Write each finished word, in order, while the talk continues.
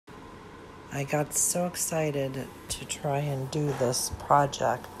I got so excited to try and do this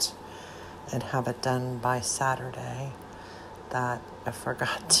project and have it done by Saturday that I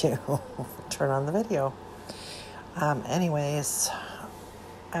forgot to turn on the video. Anyways,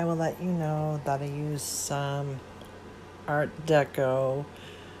 I will let you know that I use some Art Deco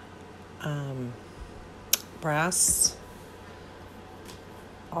brass,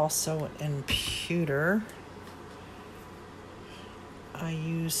 also in pewter. I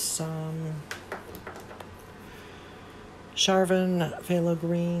use some Charvin Phthalo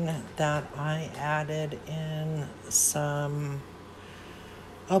Green that I added in some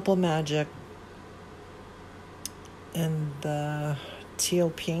Opal Magic in the teal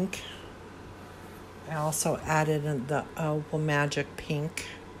pink. I also added in the Opal Magic pink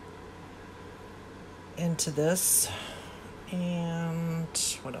into this. And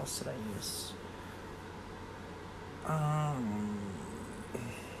what else did I use?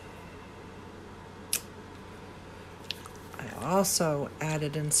 I also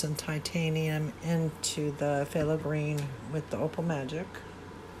added in some titanium into the Phthalo Green with the Opal Magic.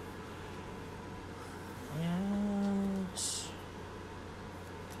 And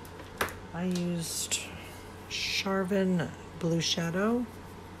I used Charvin Blue Shadow.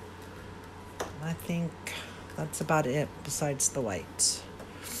 I think that's about it besides the white.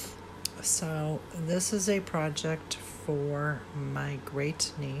 So this is a project for my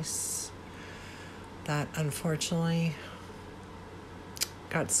great niece that unfortunately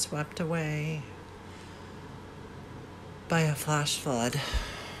got swept away by a flash flood.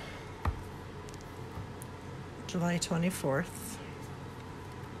 July 24th.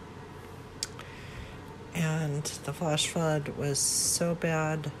 And the flash flood was so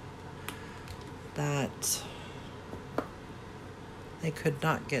bad that they could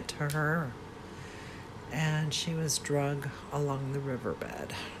not get to her, and she was dragged along the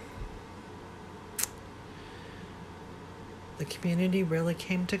riverbed. The community really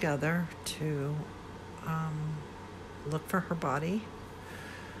came together to look for her body,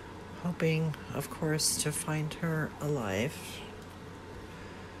 hoping, of course, to find her alive.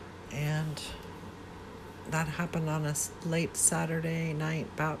 And that happened on a late Saturday night,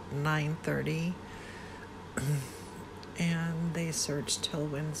 about 9:30. And they searched till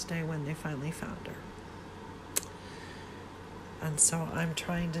Wednesday when they finally found her. And so I'm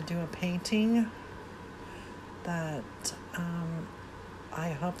trying to do a painting that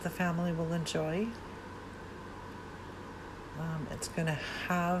I hope the family will enjoy. It's going to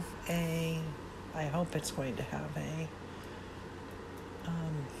have I hope it's going to have a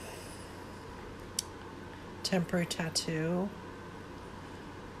temporary tattoo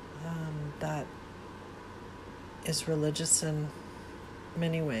that is religious in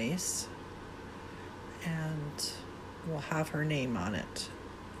many ways, and will have her name on it,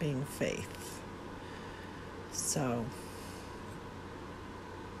 being Faith. So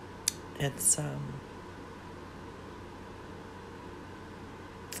it's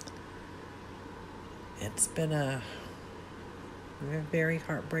been a very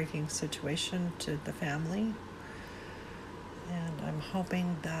heartbreaking situation to the family, and I'm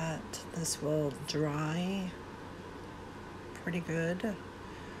hoping that this will dry pretty good.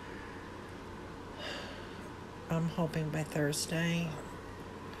 I'm hoping by Thursday,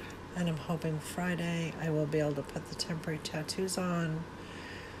 and I'm hoping Friday I will be able to put the temporary tattoos on,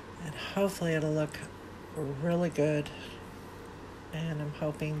 and hopefully it'll look really good. And I'm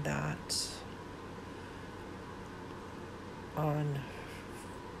hoping that on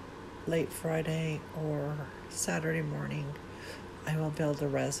late Friday or Saturday morning I will be able to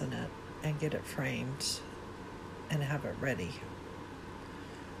resin it and get it framed and have it ready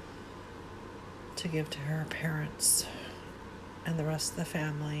to give to her parents and the rest of the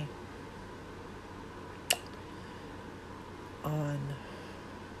family on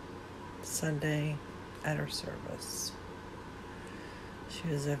Sunday at her service. She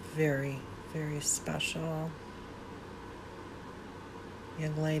was a very, very special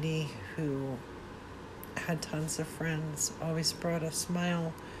young lady who had tons of friends, always brought a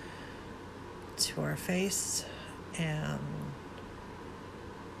smile to our face, and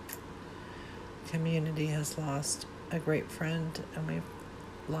the community has lost a great friend, and we've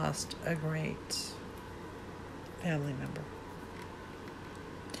lost a great family member.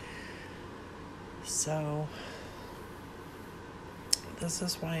 So this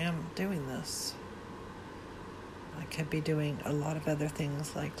is why I'm doing this. I could be doing a lot of other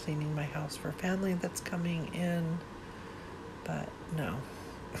things like cleaning my house for family that's coming in, but no,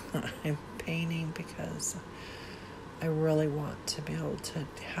 I'm painting because I really want to be able to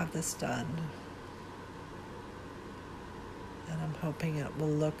have this done. And I'm hoping it will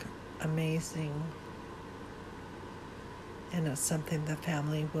look amazing. And it's something the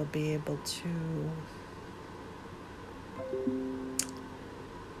family will be able to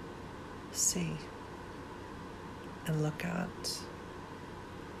see and look at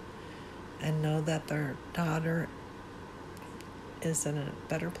and know that their daughter is in a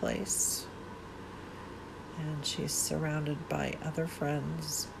better place, and she's surrounded by other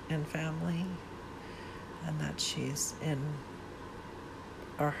friends and family, and that she's in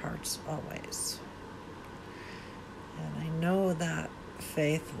our hearts always. And I know that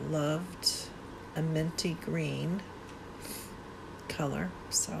Faith loved a minty green color,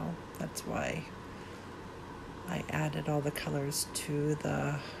 so that's why I added all the colors to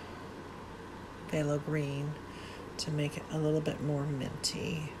the phthalo green to make it a little bit more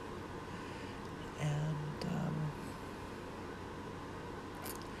minty. And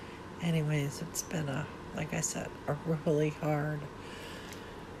anyways, it's been like I said, a really hard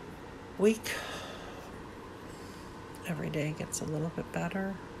week. Every day gets a little bit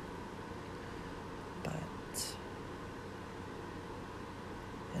better, but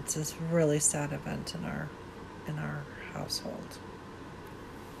it's this really sad event in our household.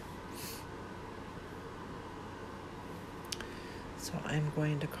 So I'm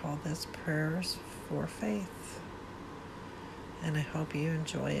going to call this Prayers for Faith, and I hope you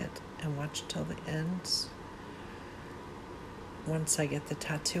enjoy it and watch till the end. Once I get the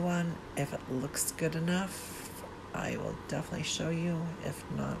tattoo on, if it looks good enough, I will definitely show you. If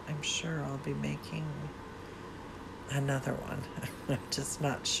not, I'm sure I'll be making another one. I'm just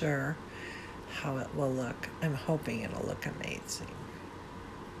not sure how it will look. I'm hoping it'll look amazing.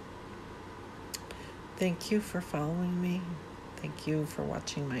 Thank you for following me. Thank you for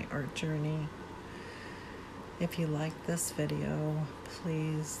watching my art journey. If you like this video,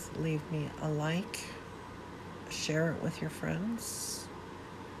 please leave me a like, share it with your friends,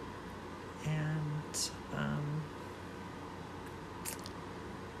 and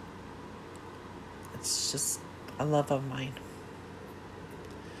it's just a love of mine.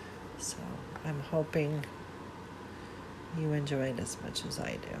 So I'm hoping you enjoy it as much as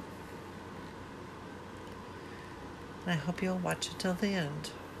I do. And I hope you'll watch it till the end.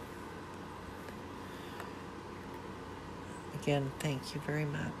 Again, thank you very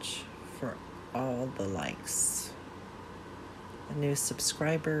much for all the likes, the new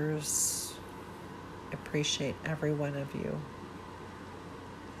subscribers. I appreciate every one of you.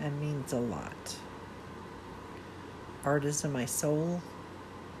 It means a lot. Art is in my soul,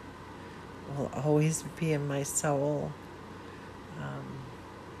 will always be in my soul.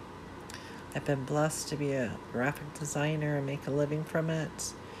 I've been blessed to be a graphic designer and make a living from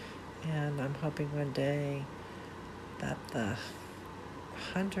it, and I'm hoping one day that the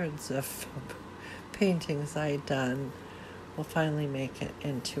hundreds of paintings I've done will finally make it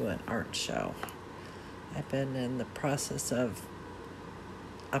into an art show. I've been in the process of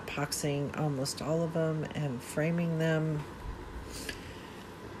epoxying almost all of them and framing them,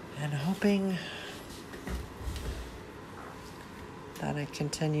 and hoping that I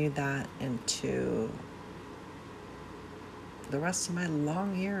continue that into the rest of my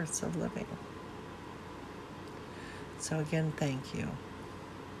long years of living. So again, thank you.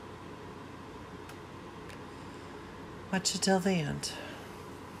 Watch it till the end.